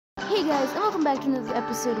Hey guys, and welcome back to another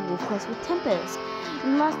episode of wolfquest with Tempest.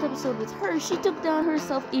 In the last episode with her, she took down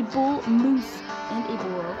herself a bull moose and a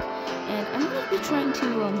bull elk. And I'm going to be trying to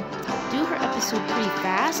do her episode pretty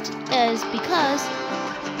fast, because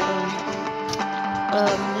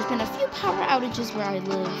there's been a few power outages where I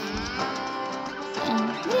live.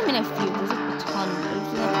 What do you mean a few? There's like a ton.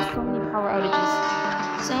 There's like so many power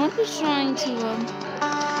outages. So I'm going to be trying to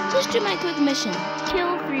just do my quick mission.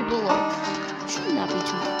 Kill 3 bull elk. Should not be too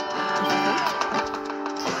difficult.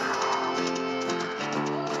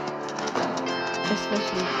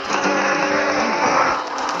 Especially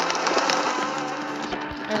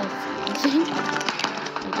I don't see anything.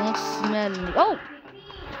 I don't smell any. Oh!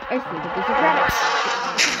 I see that there's a rabbit.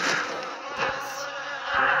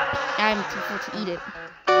 I'm too full to eat it.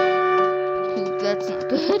 That's not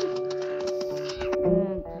good.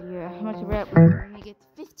 And yeah, how much a rabbit? We're gonna get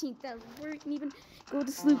 15,000. We can even go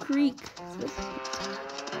to Slough Creek.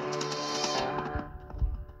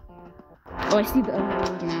 Oh, I see the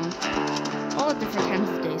other way down. All at different times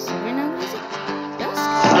of the day. So right now, is it dusk?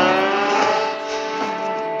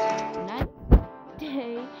 Night,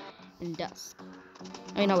 day, and dusk.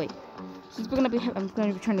 Oh no, wait. I'm gonna be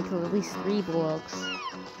trying to kill at least 3 bull elks.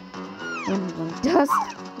 One at dusk,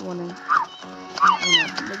 one at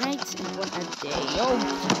the night, and one at day. Oh,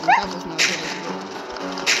 that was not good.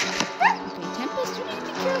 Okay, Tempest, you need to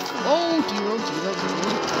be careful. Oh dear, oh dear, oh dear.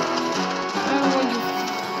 Oh, you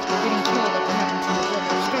getting killed like what happened to the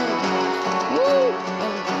brother. Woo!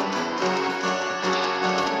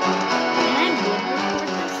 And I would record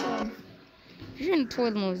this. If you're in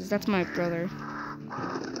toilet noises, that's my brother.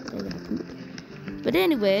 But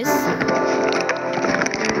anyways, apparently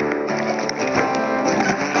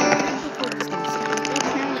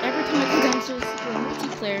every time I go downstairs for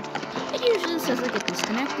multiplayer, it usually says I get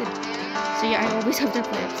disconnected. So yeah, I always have to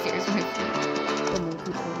play upstairs when I play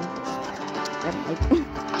multiplayer.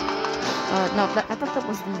 No, I thought that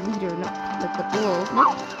was the leader, not like the bull.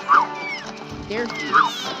 Nope. There he is.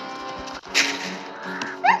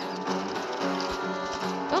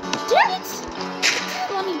 Oh, damn it!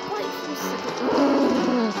 Let me bite for a second.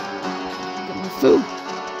 Get my food.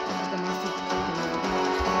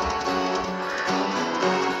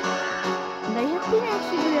 And I have been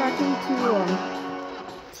actually reacting to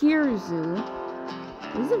Tier Zoo.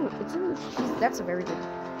 That's a very good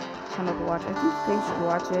channel to watch. I think you guys should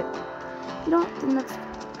watch it. You know, the next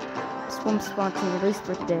swim spot to release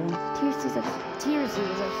for today. Tier Zoo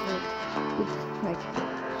is actually like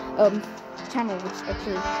channel which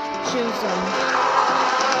actually shows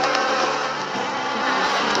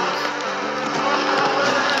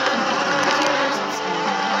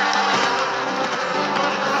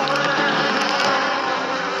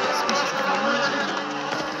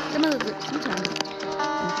sometimes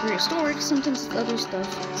prehistoric, sometimes other stuff.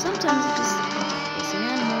 Sometimes it just is an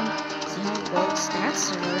animal. See how well its stats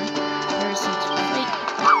are. There's some fight.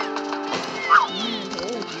 And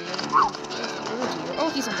oh dear. Oh,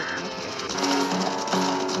 he's on the ground.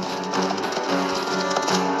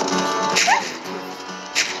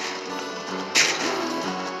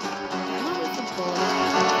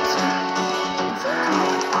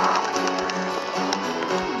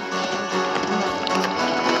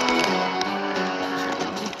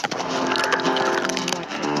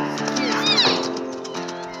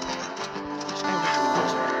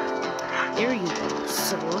 There you go,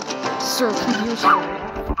 sir. Sir, come here, sir.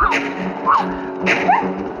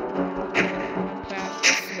 Back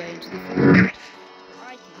this way to the forward.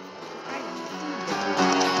 I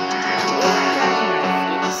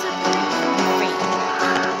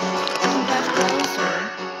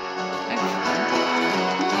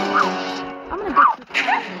I'm gonna go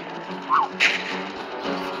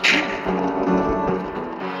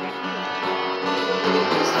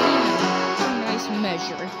to the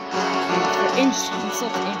measure for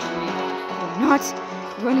insult to injury for not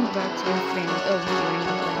running back to your family. Oh, during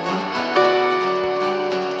the battle.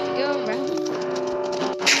 Go, Riley.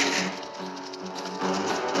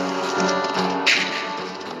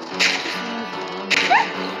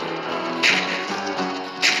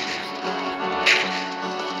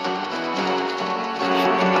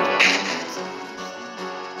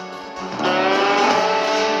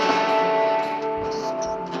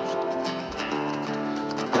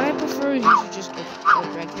 You should just go a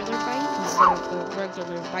regular bite instead of a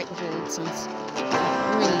regular bite hold, since it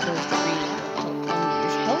really does drain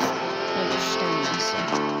your health and your stamina. So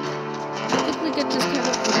quickly get this kind of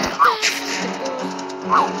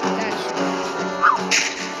that should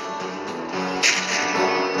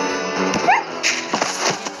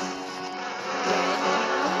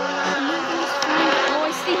Oh, I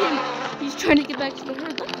see him! He's trying to get back to the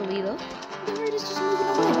herd. Luckily, though, the herd is just moving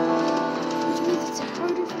away, which means it's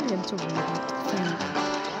harder for him to run back to the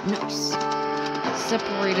family. Nice.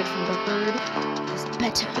 Separated from the herd is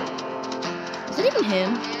better. Is that even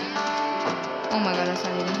him? Oh my god, that's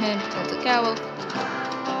not even him. That's a cow.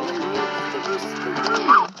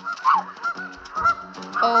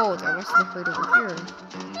 Oh, the rest of the herd over here.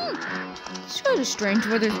 It's kind of strange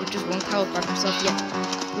where there's just one cow by herself, yet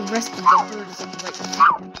the rest of the herd is like right there.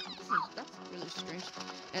 That's really strange.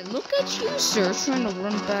 And look at you, sir, trying to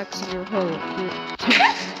run back to your home. Your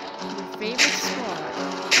favorite spot.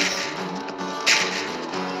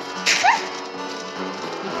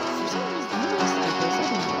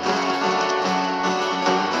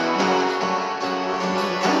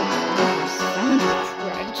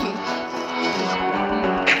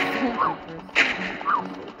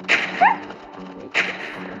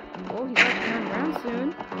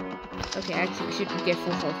 Okay, actually, we should get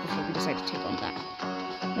full health before we decide to take on that.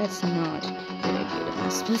 That's not a good idea to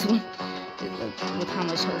mess with one with how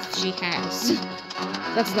much health she has.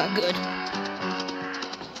 That's not good.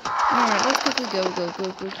 Alright, let's quickly go.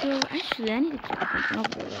 Actually, I need to check something. Oh,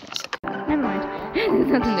 boy, that's... Never mind. There's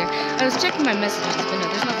nothing there. I was checking my messages, but no,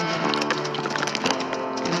 there's nothing there.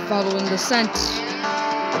 I'm following the scent.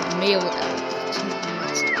 Mail it out.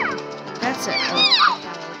 That's it.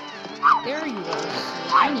 Oh. There you are.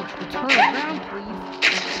 I need you to turn around, please.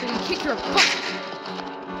 So I can kick your butt.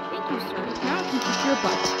 Thank you, sir. Now I can kick your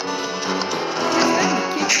butt. Yes, I can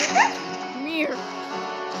kick your butt. Come here.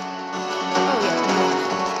 Oh, yeah.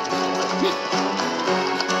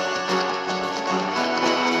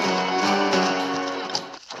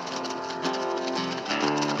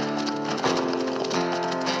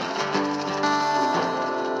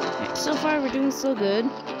 Right, so far, we're doing so good.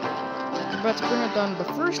 I'm about to bring her down the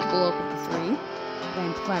first block of the 3 that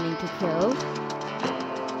I'm planning to kill.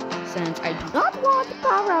 Since I do not want the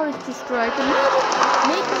power outage to strike and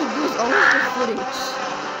make me lose all of the footage.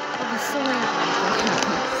 I'll be so angry if that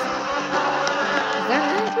happens. Does that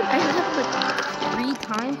happen? I have like 3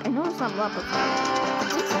 times. I know it's not a lot, but it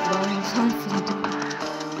takes a long time for me to do.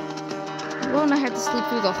 Well, and I had to sleep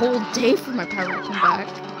through the whole day for my power to come back.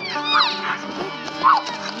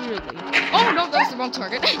 Really? Oh no, that was the wrong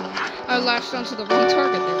target. I latched onto the wrong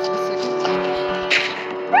target there for a second.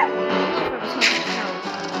 I don't know if I was hunting a cow or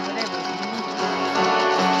whatever.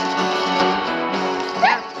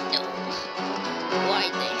 Yeah. No. Why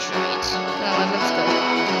they tried? Alright, let's go.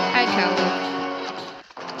 Hi, cow.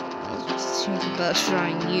 I was just thinking about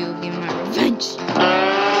trying you, give my revenge.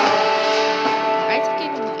 I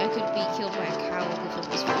think I could be killed by a cow if it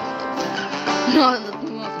was fun. Not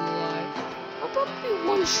gonna lie. I'll probably be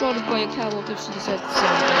one-shotted by a cow if she decides to say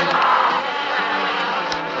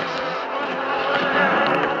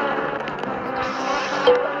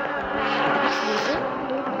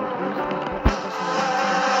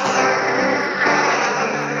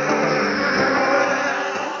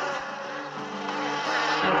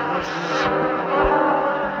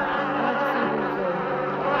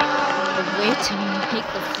way to make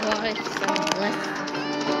the fly sound less.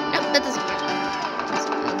 Nope, that doesn't work.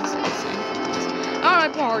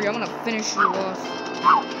 Alright, Mario, I'm gonna finish you off.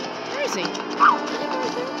 Where is he? Nope,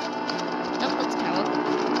 that's Cow.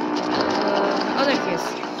 Oh, there he is.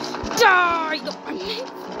 Die! No, I missed.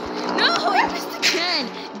 No, I missed again!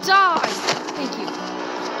 Die! Thank you.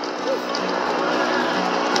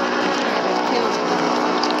 I killed you.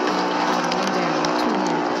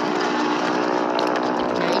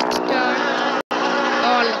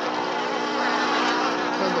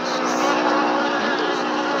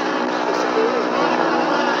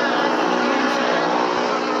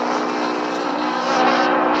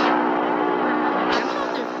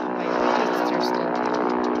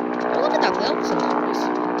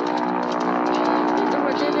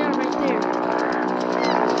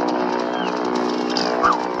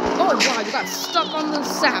 Stuck on the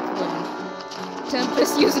sapling.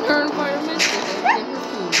 Tempest using her environment to help her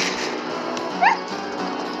food.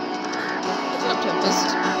 What's up, Tempest?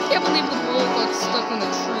 I can't believe the bull got stuck on a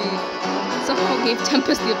tree. Somehow gave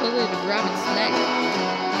Tempest the ability to grab its neck.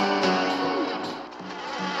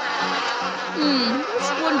 Which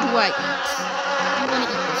one do I eat? I want to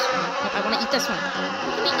eat this one. No, I want to eat this one.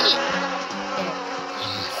 I'm gonna eat it.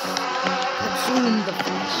 Consume the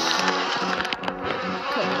flesh.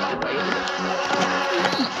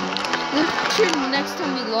 I'm sure next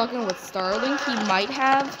time we log in with Starlink, he might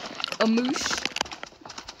have a moose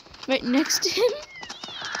right next to him.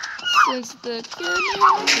 Since the good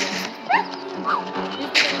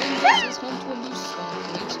this is home to a moose spawn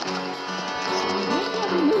point. So we might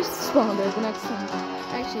have a moose spawn there the next time.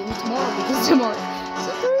 Actually, tomorrow because tomorrow.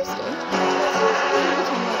 So Thursday.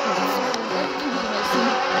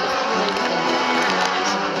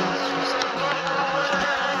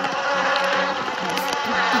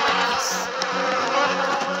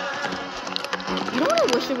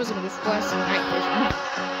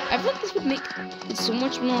 feel like this would make it so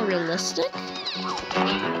much more realistic.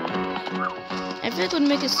 I feel like it would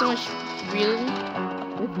make it so much real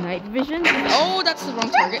with night vision. Oh, that's the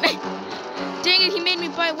wrong target. Dang it, he made me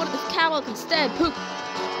bite one of the cowok instead. Poop.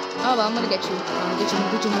 Oh, well, I'm gonna get you. I'm gonna get you, I'm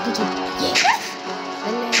gonna get you, I'm gonna get you. Yes!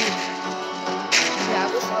 The leg. Yeah,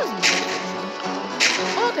 I wish it was night vision.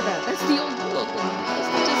 Oh, look at that. That's the old bullet.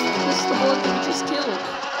 This is the bullet that we just killed.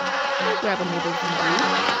 I'll grab a nibble from you.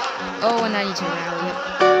 Oh, and I need to rally up.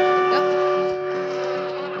 Yep.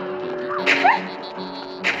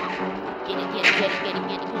 Get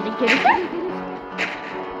it.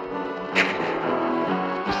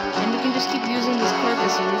 And we can just keep using this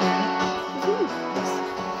carcass arena. Yes.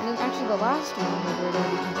 And then actually the last one where we're going to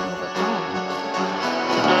be continuing with it on.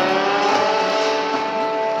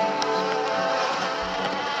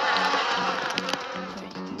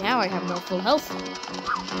 Okay, now I have more full health.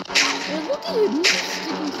 And look at him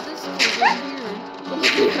sticking to this cave right here. But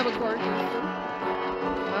look, we have a carcass.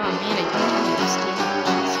 Oh man, I don't have to stick.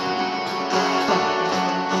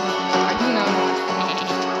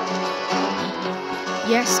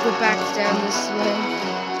 Yes, go back down this way.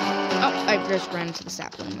 Oh, I just ran into the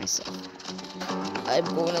sapling myself. I'm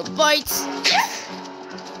gonna bite. Yes!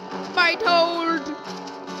 Bite hold!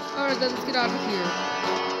 Alright, then let's get out of here.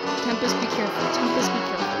 Tempest, be careful. Tempest, be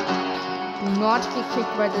careful. Do not get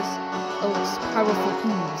kicked by this oak's powerful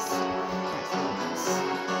hooves. That's dangerous.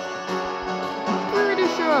 I'm pretty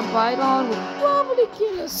sure a bite on will probably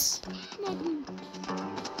kill us.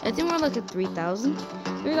 I think we're like at 3,000.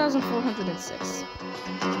 3,406.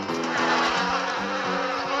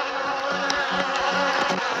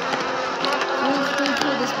 Once we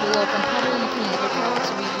kill this block, I'm probably looking at the cows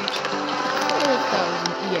so we reach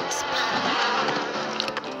 4,000 EXP.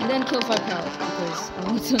 And then kill 5 cows because I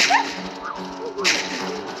want to.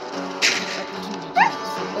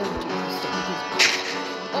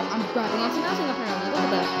 Oh, I'm grabbing onto nothing apparently. Look at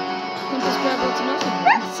that. I'm just grabbing onto nothing.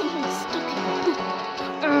 Somehow it's stuck in the poop.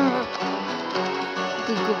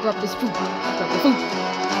 Go grab this food. Grab the food.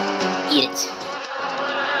 Eat it.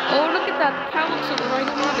 Oh, look at that. The cow looks like right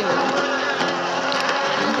over there.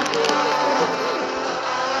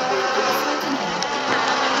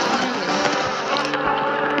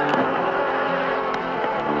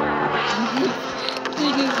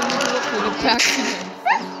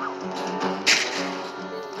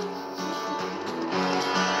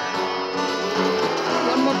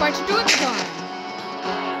 One more bite to do it, John.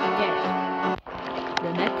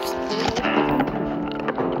 The next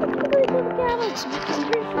Calyx, because I'm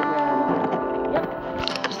pretty sure yep.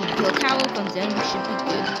 Just need to kill a Calyx and then we should be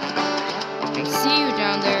good. I see you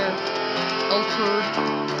down there. Oh turd.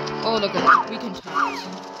 Oh look at that. We can talk.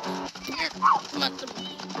 Come here. Come on.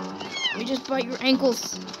 Let me just bite your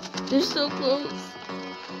ankles. They're so close.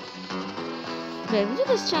 Okay, we do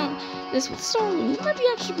this challenge this with Starling. We might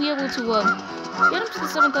actually be able to get him to the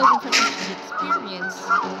 7,500 experience.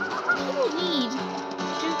 He will need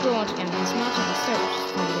to go on to Enemy's Mountain and start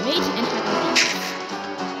with the mate and have a lead.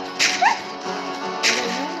 But I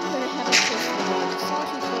know that I haven't posted a video with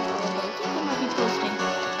Sawtooth so far, but I think I might be posting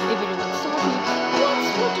a video with Sawtooth once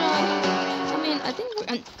we're done. I mean, I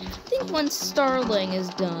think once Starling is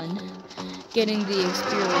done getting the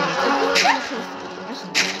experience,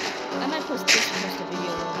 I might post a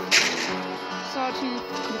video of Sawtooth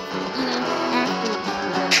after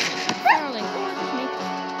Starling, or just make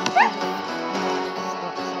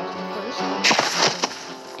Sawtooth first.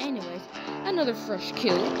 Anyways, another fresh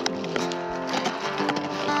kill. I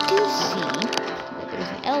do see that there's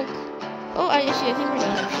an elk. Oh, I think we're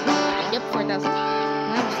done. Yep, 4,000.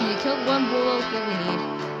 Now we just need to kill one bull elk that we need.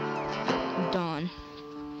 Dawn.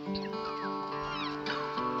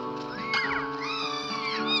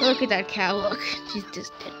 Look at that cow, look. She's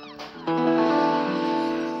just dead.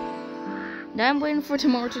 Now I'm waiting for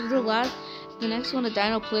tomorrow to do the next one, a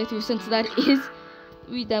dino playthrough, since that is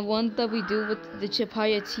that one that we do with the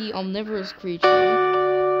Chipaya T omnivorous creature.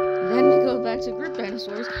 Then we go back to group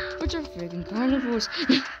dinosaurs, which are friggin' carnivores.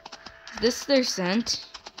 Is this their scent?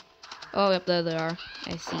 Oh, yep, there they are.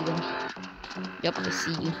 I see them. Yep, I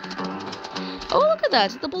see you. Oh, look at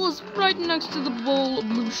that. The bull is right next to the bowl of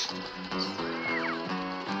moosh.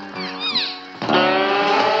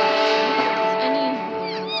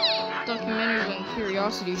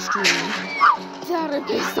 Curiosity stream that are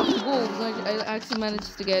based on wolves. I actually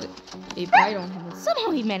managed to get a bite on him, and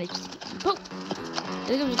somehow he managed to get me. But I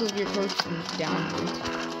think it was because we approached him downward.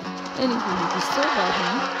 Anywho, we still got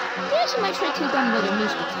him. We actually might try to take down another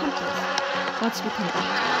moose with tempest once we come back to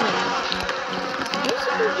her.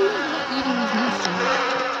 Basically, we're not eating these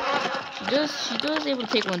moose. She does able to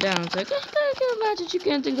take one down. It's like, I can't imagine she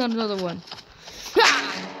can't take down another one. Ha!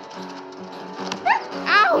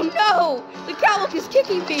 Oh no! The Cowlook is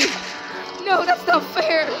kicking me! No, that's not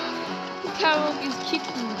fair! The Cowlook is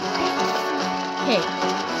kicking me.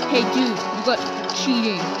 Hey, dude, you're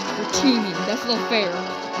cheating. You're cheating. That's not fair.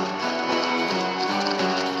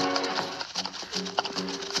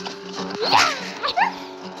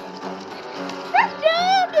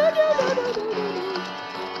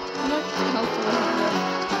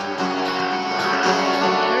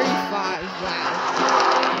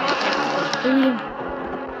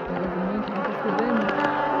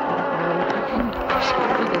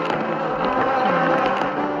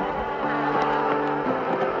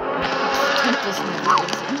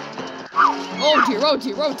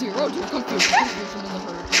 Oh dear, confusion in the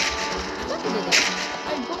herd. Look at that. I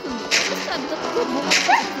go from the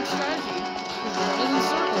strategy. Just running in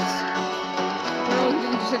circles. Bro, he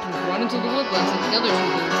didn't just have to run into the woodlands like the other two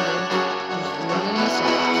dudes did. Just running in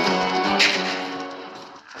circles.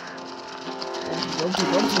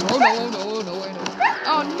 Oh no, I know.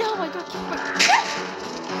 Oh no, I got kicked by...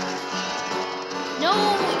 No!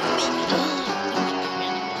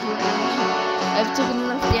 I've taken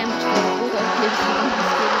enough damage for both our kids and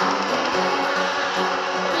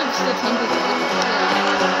I'm still tempted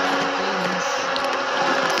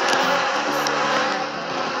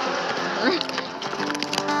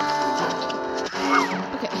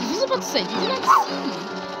Okay, I was about to say, did you not see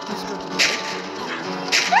Mr. Blue?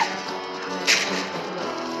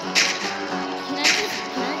 Can I just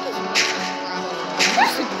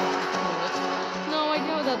No, I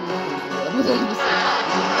know that was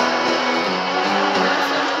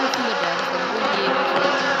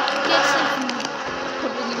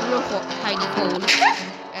tiny hole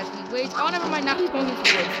as we wait. Oh, never mind. Now he's going into the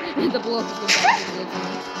woods. The block is going back to the woods.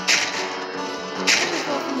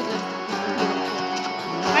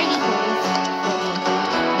 Tiny holes.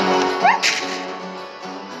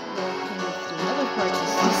 Another part is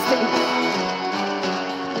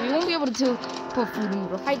we won't be able to put food in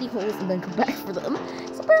the tiny holes and then come back for them.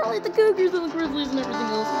 So apparently the cougars and the grizzlies and everything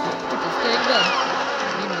else are just getting done.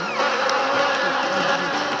 You know.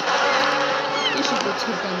 Go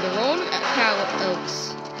take down their own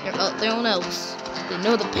elks. Their own elks. They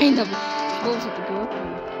know the pain of wolves have to go up and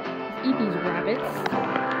eat these rabbits.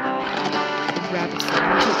 The rabbits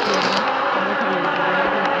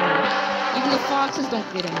even the foxes don't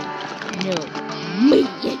get any. No. Me!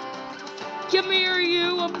 Come here,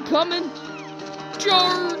 you! I'm coming!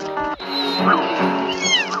 Charge!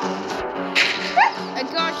 I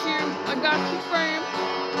got you, fam!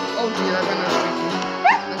 Oh dear, I ran out of strength.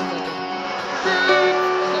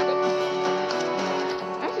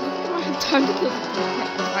 Actually, look at my time to kill the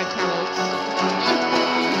 5 Cowlocks.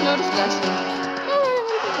 Notice this.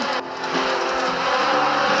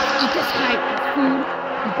 Eat this hype food.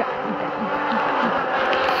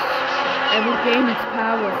 Every gain its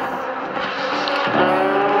powers.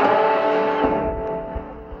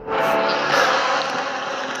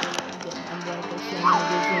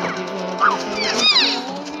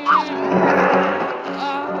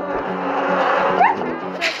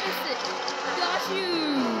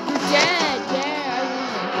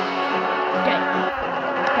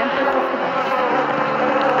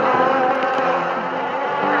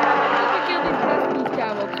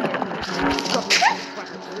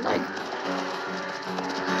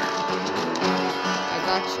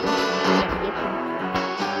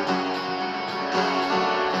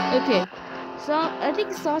 Okay, so I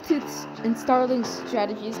think Sawtooth's and Starling's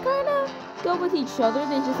strategies kind of go with each other.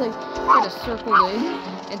 They just like try to circle in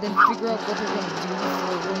and then figure out what they're gonna do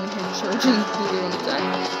before going ahead and charge and do their own attack.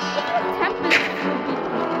 I think Tempest would be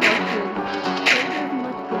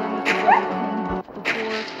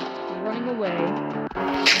before running away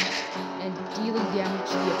and dealing damage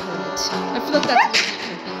to the opponent. I feel like that's what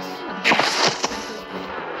Tempest.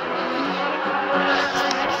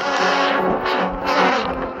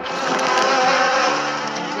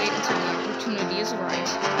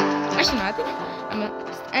 Actually, no,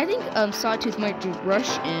 I think Sawtooth might do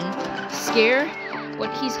rush in, scare what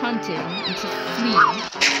he's hunting into fleeing.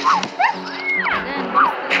 And then once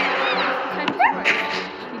the time is right,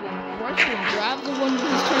 he will rush and grab the one that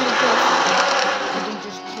he's trying to go for, and then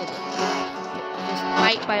just kill it. Just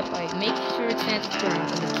bite, make sure it stands its ground,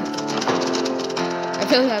 and then kill it. I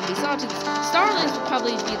feel like that would be Sawtooth. Starlings would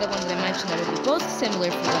probably be the one that I mentioned that would be both similar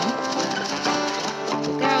for them.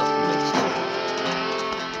 Look out,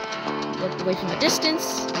 look away from a distance,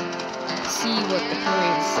 see what the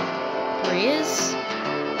prey is,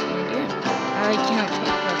 and yeah, I can't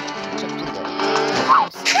catch up to the...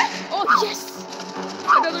 Oh yes!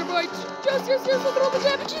 Another bite! Yes, look at all the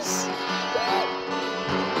damages!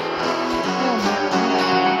 Oh man.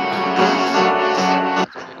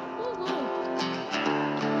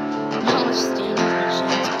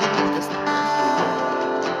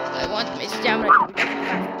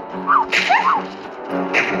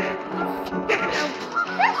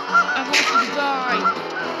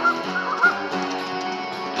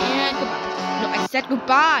 said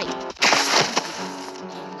goodbye.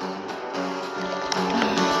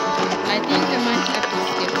 I think I might have to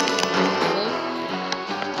skip this.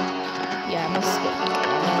 Yeah, I must skip.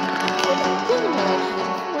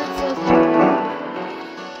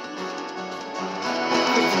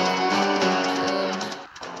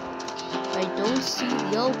 I don't see the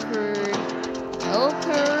Elkerd.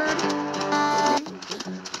 Elkerd?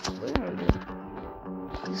 Where are they?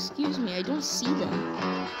 Excuse me, I don't see them.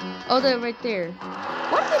 Oh, they're right there.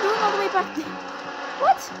 What are they doing all the way back there?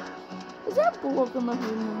 What? Is that bulldog on the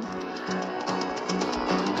room?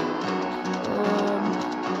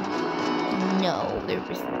 No, there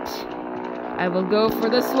isn't. I will go for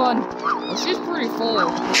this one. Well, she's pretty full.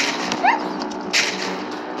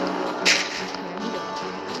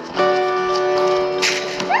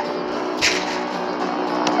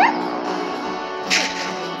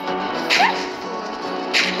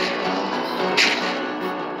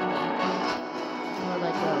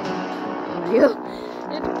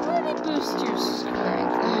 It really boosts your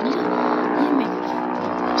strength.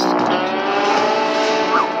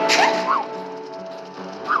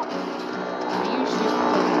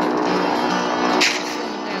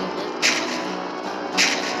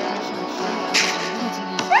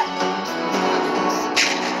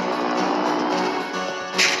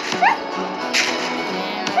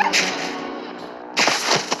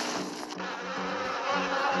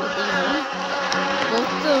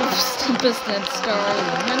 Tempest and Starling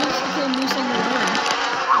managed to kill Moose on their own.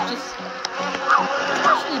 Just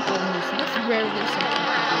especially bull Moose. That's rarely something to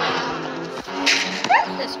do with Moose.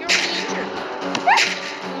 This, you're already injured.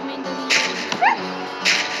 I mean, then just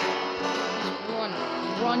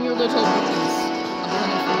run your little boobies. I'm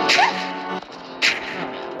coming for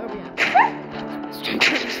you.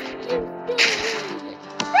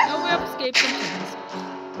 No, we have escaped sometimes.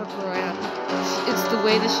 It's the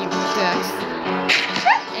way that she attacks.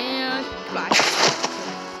 Bye.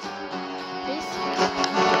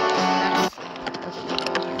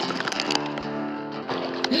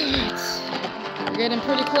 We're getting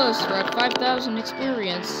pretty close. We're at 5,000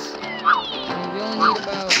 experience. And we only need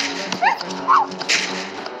about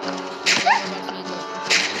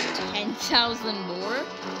 10,000 more.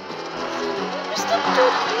 We're still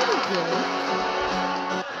doing pretty good.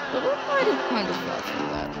 But we're kind of far from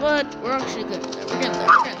that. But we're actually good. We're getting there.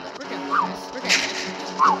 We're getting there. We're getting there, guys. We're getting there.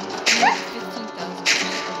 15,000.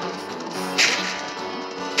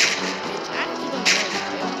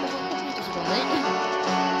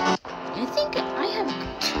 I think I have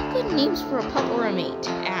two good names for a pup or a mate.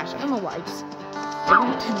 Ash, I don't know why. I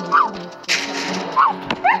want to name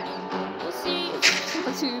we'll see if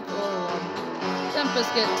Sawtooth or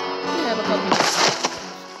Tempest get to have a puppy.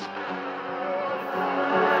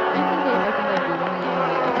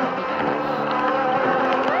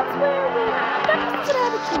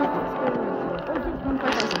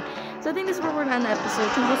 So I think this is where we're going to end the episode.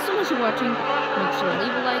 Thank you so much for watching. Make sure to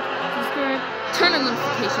leave a like, subscribe, turn on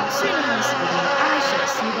notifications so you know when I see video. I shall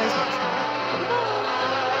see you guys next time.